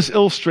maybe this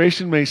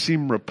illustration may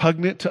seem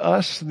repugnant to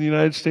us in the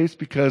United States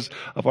because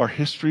of our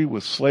history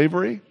with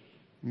slavery.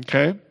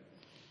 Okay?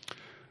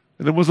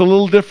 And it was a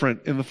little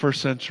different in the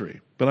first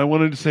century. But I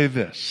wanted to say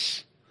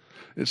this.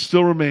 It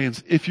still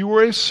remains. If you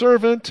were a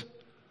servant,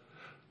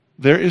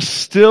 there is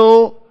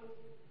still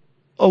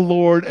a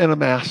Lord and a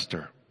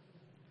master.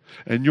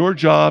 And your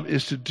job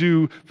is to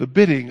do the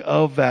bidding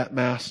of that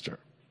master.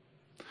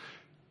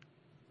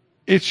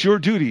 It's your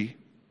duty.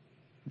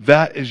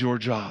 That is your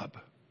job.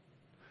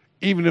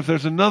 Even if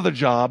there's another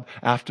job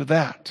after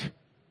that.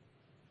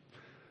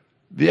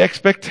 The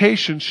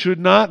expectation should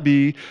not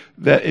be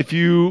that if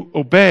you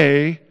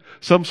obey,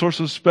 some sort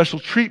of special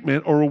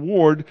treatment or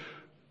reward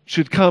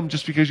should come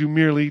just because you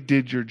merely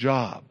did your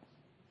job.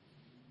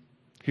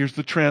 Here's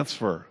the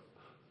transfer.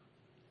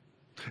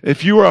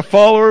 If you are a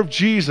follower of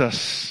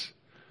Jesus,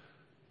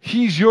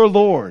 He's your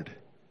Lord.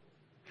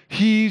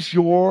 He's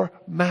your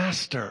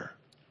master.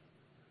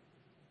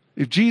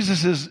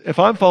 If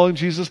I'm following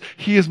Jesus,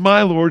 He is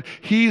my Lord.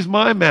 He's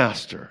my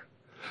master.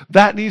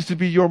 That needs to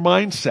be your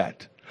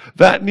mindset.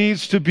 That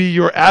needs to be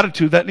your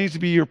attitude. That needs to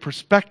be your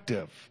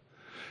perspective.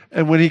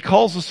 And when He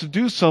calls us to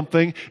do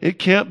something, it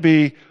can't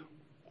be,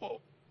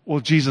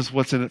 "Well, Jesus,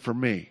 what's in it for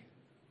me?"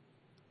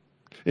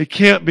 It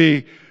can't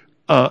be,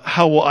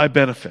 "How will I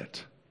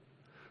benefit?"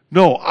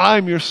 No,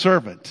 I'm your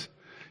servant.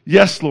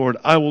 Yes, Lord,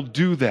 I will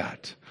do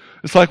that.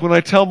 It's like when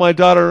I tell my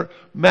daughter,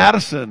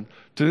 Madison,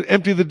 to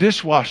empty the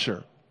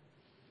dishwasher.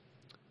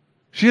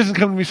 She doesn't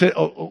come to me and say,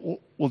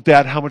 well,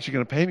 Dad, how much are you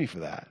going to pay me for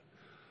that?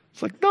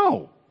 It's like,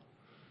 no.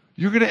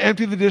 You're going to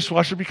empty the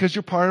dishwasher because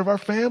you're part of our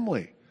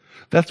family.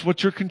 That's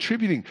what you're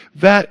contributing.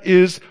 That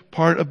is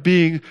part of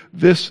being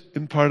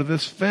part of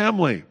this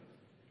family.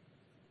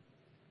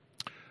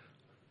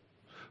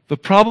 The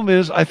problem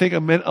is, I think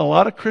a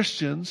lot of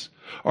Christians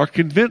are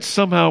convinced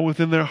somehow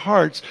within their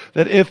hearts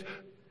that if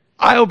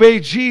I obey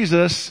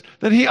Jesus,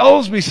 then He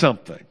owes me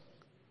something.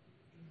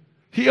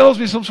 He owes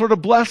me some sort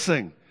of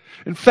blessing.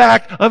 In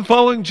fact, I'm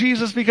following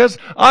Jesus because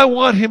I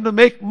want Him to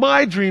make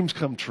my dreams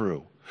come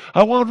true.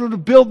 I want Him to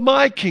build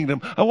my kingdom.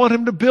 I want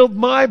Him to build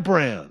my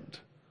brand.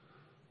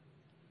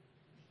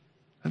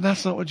 And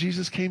that's not what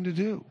Jesus came to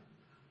do.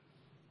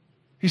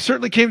 He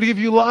certainly came to give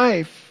you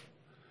life.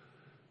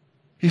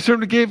 He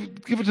certainly give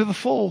it to the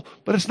full,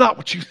 but it's not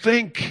what you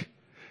think.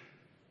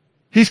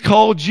 He's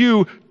called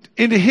you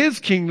into His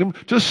kingdom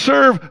to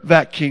serve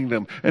that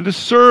kingdom and to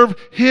serve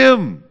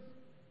Him.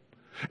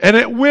 And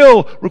it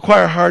will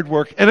require hard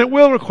work, and it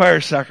will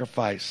require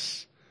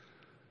sacrifice,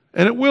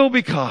 and it will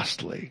be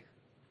costly.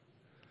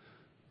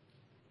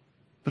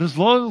 But as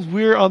long as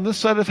we're on this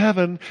side of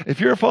heaven, if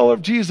you're a follower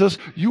of Jesus,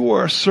 you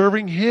are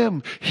serving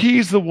Him.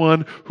 He's the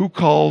one who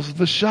calls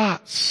the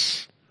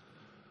shots.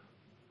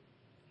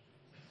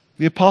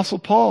 The Apostle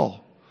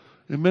Paul,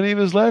 in many of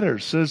his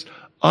letters, says,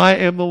 "I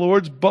am the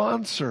Lord's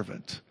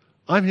bondservant."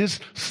 I'm His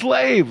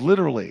slave,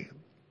 literally.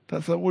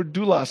 That's what word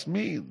doulos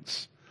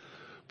means.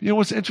 You know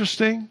what's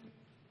interesting?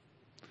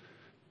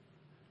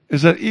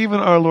 Is that even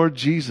our Lord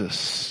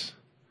Jesus,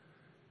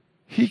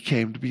 He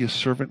came to be a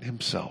servant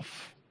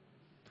Himself.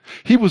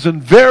 He was in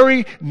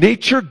very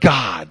nature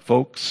God,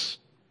 folks.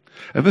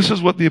 And this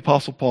is what the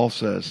Apostle Paul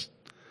says.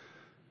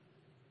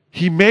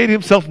 He made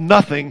Himself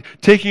nothing,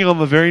 taking on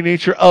the very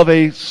nature of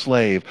a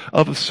slave,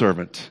 of a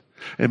servant,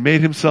 and made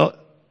Himself,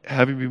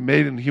 having been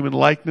made in human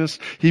likeness,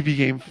 He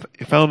became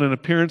found in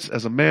appearance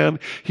as a man.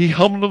 He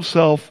humbled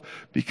Himself,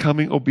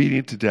 becoming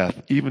obedient to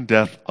death, even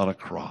death on a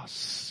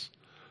cross.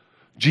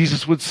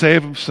 Jesus would say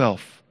of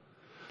Himself,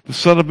 "The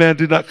Son of Man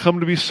did not come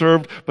to be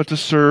served, but to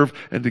serve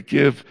and to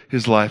give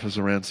His life as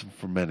a ransom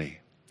for many."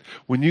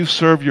 When you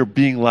serve, you're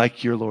being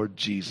like your Lord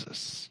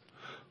Jesus,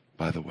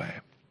 by the way.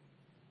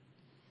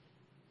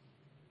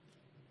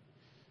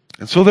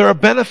 And so there are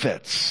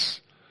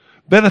benefits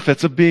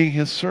of being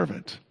His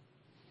servant.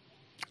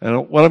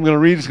 And what I'm going to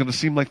read is going to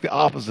seem like the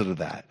opposite of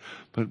that.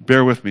 But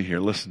bear with me here.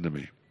 Listen to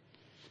me.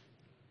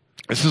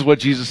 This is what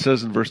Jesus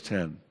says in verse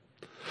 10.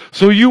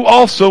 "So you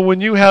also,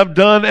 when you have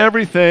done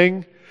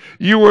everything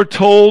you were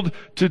told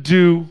to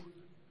do,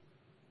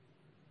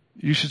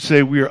 you should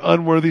say, 'We are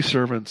unworthy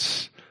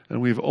servants,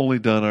 and we have only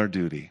done our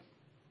duty.'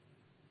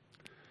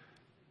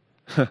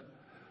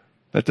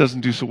 That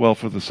doesn't do so well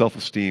for the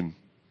self-esteem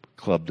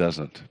club,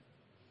 doesn't?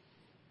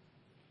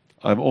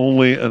 I'm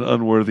only an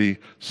unworthy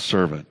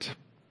servant.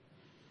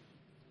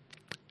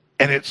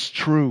 And it's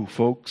true,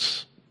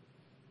 folks.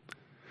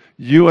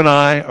 You and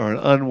I are an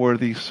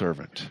unworthy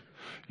servant.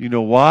 You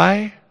know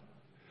why?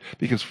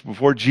 Because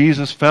before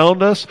Jesus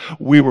found us,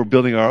 we were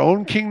building our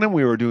own kingdom,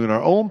 we were doing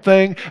our own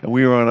thing, and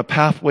we were on a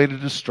pathway to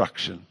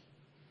destruction.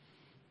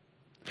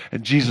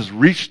 And Jesus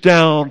reached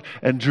down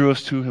and drew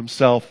us to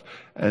himself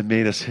and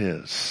made us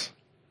his.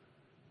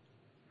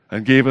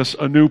 And gave us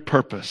a new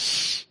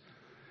purpose.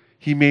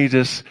 He made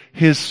us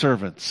his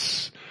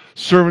servants.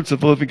 Servants of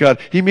the living God.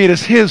 He made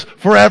us his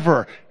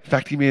forever. In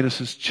fact, he made us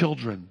his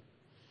children.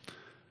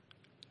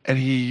 And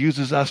he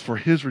uses us for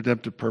his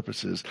redemptive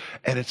purposes.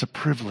 And it's a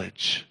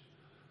privilege.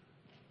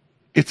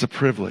 It's a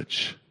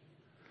privilege.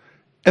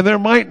 And there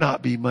might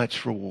not be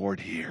much reward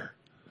here.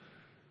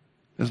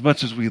 As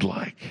much as we'd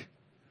like.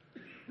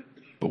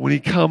 But when he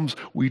comes,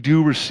 we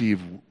do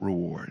receive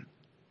reward.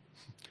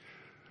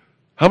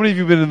 How many of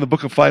you have been in the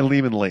book of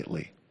Philemon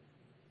lately?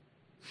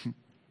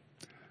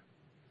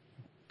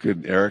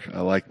 Good, Eric.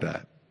 I like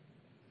that.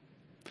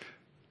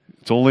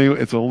 It's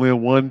only a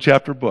one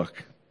chapter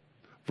book.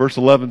 Verse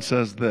 11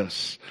 says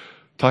this,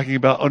 talking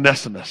about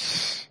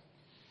Onesimus,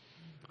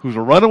 who's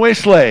a runaway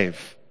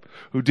slave,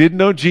 who didn't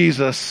know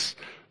Jesus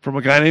from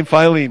a guy named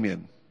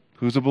Philemon,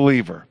 who's a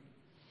believer.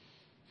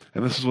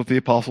 And this is what the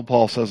Apostle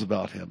Paul says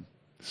about him.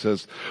 He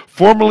says,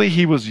 formerly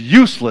he was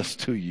useless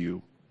to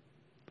you,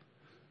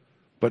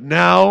 but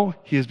now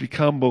he has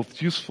become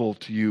both useful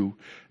to you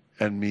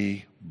and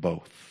me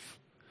both.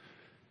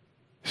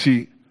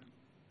 See,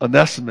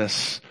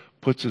 Onesimus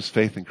puts his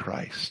faith in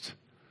Christ.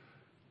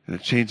 And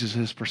it changes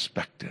his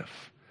perspective.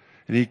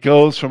 And he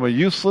goes from a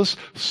useless,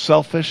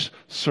 selfish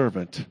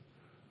servant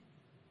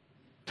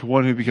to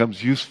one who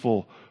becomes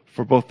useful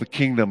for both the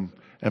kingdom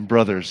and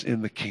brothers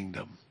in the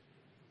kingdom.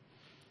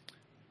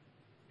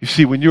 You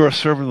see, when you're a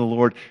servant of the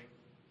Lord,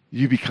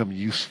 you become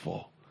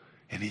useful.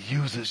 And he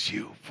uses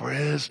you for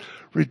his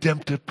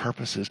redemptive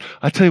purposes.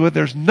 I tell you what,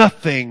 there's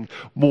nothing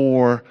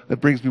more that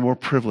brings me more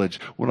privilege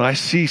when I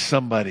see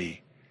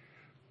somebody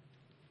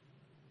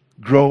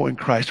grow in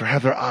Christ or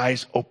have their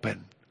eyes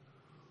open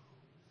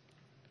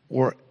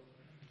or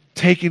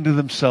take into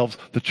themselves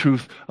the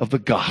truth of the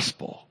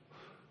gospel.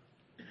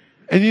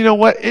 And you know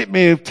what? It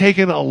may have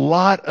taken a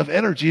lot of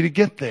energy to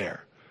get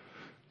there.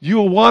 You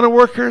Awana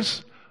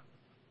workers,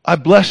 I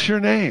bless your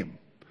name.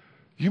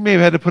 You may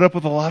have had to put up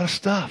with a lot of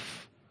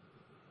stuff.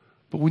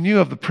 But when you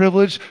have the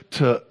privilege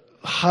to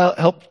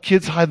help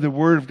kids hide the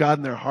word of God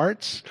in their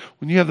hearts,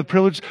 when you have the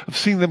privilege of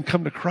seeing them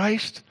come to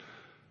Christ,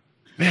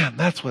 man,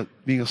 that's what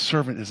being a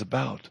servant is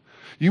about.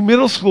 You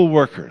middle school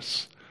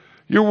workers,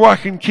 you're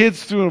walking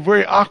kids through a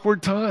very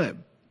awkward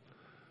time.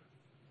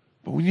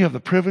 But when you have the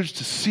privilege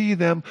to see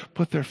them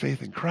put their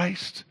faith in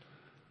Christ,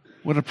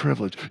 what a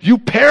privilege. You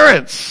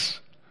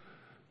parents,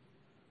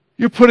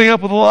 you're putting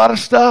up with a lot of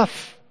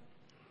stuff.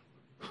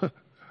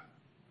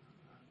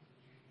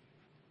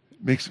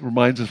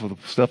 Reminds us of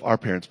the stuff our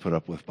parents put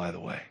up with, by the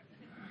way.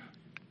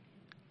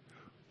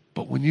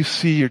 But when you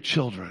see your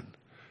children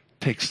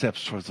take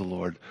steps towards the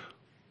Lord,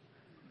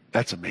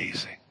 that's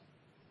amazing.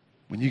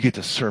 When you get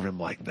to serve him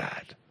like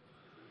that.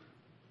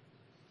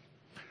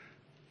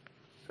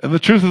 And the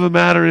truth of the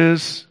matter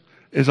is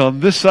on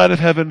this side of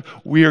heaven,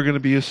 we are going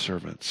to be his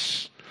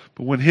servants.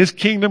 But when his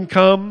kingdom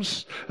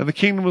comes and the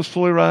kingdom is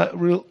fully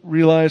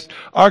realized,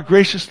 our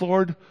gracious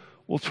Lord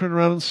will turn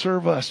around and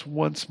serve us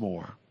once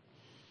more.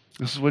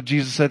 This is what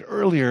Jesus said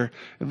earlier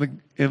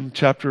in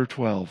chapter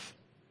 12,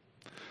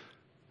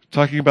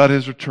 talking about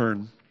his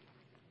return.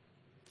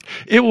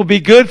 It will be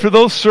good for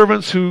those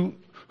servants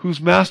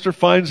whose master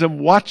finds them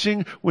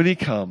watching when he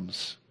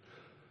comes.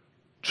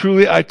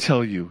 Truly, I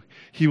tell you,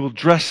 he will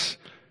dress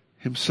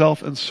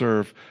himself and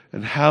serve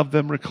and have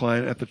them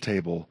recline at the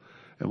table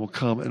and will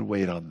come and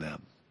wait on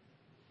them.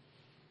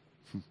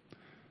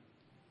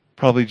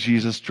 Probably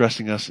Jesus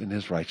dressing us in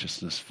his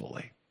righteousness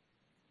fully.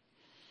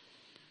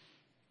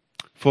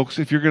 Folks,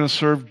 if you're going to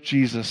serve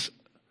Jesus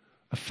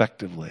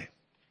effectively,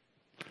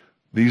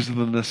 these are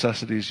the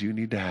necessities you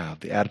need to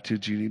have, the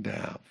attitudes you need to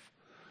have.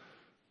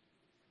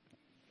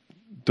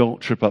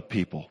 Don't trip up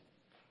people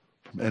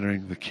from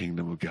entering the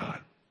kingdom of God.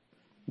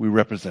 We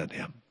represent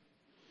him.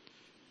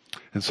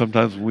 And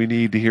sometimes we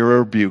need to hear a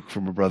rebuke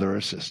from a brother or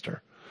a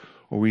sister,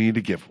 or we need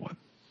to give one.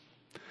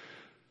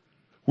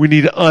 We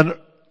need to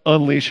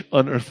unleash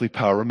unearthly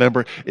power.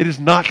 Remember, it is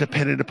not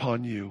dependent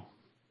upon you.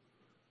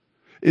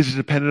 It is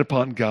dependent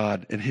upon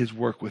God and his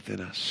work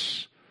within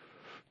us.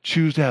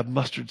 Choose to have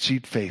mustard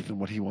seed faith in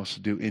what he wants to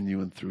do in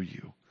you and through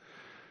you.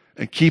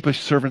 And keep a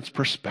servant's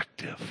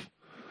perspective.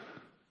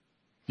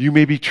 You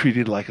may be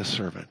treated like a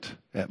servant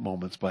at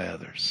moments by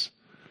others.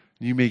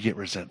 You may get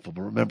resentful,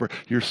 but remember,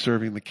 you're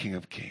serving the King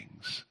of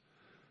Kings.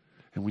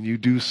 And when you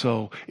do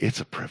so,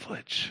 it's a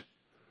privilege.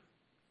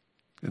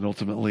 And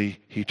ultimately,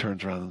 he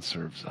turns around and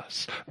serves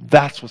us.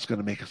 That's what's going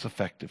to make us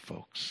effective,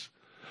 folks.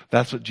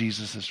 That's what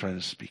Jesus is trying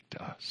to speak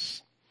to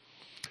us.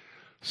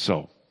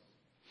 So,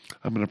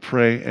 I'm going to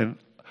pray, and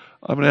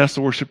I'm going to ask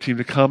the worship team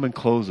to come and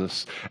close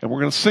us. And we're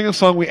going to sing a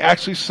song we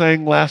actually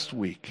sang last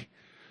week.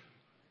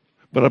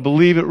 But I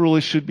believe it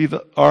really should be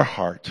our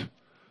heart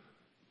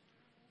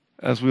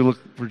as we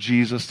look for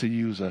Jesus to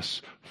use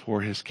us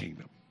for his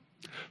kingdom.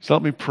 So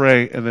let me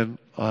pray, and then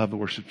I'll have the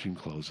worship team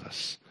close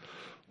us.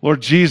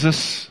 Lord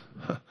Jesus,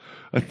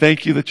 I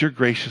thank you that you're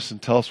gracious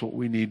and tell us what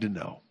we need to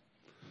know.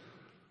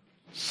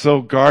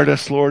 So guard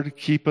us, Lord.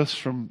 Keep us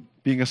from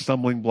being a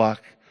stumbling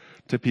block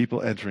to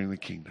people entering the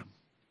kingdom.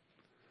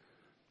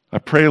 I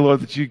pray,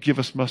 Lord, that you give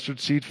us mustard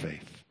seed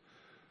faith,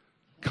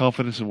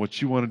 confidence in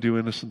what you want to do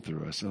in us and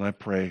through us. And I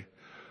pray,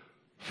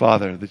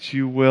 Father, that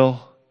you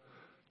will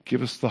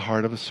give us the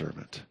heart of a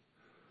servant.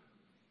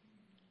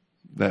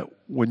 That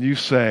when you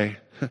say,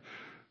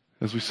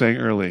 as we sang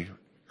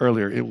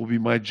earlier, it will be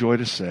my joy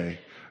to say,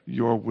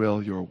 your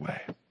will, your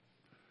way.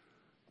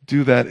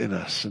 Do that in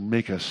us and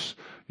make us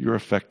your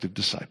effective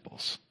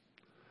disciples.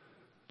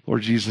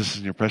 Lord Jesus,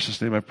 in your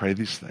precious name I pray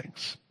these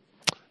things.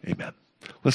 Amen.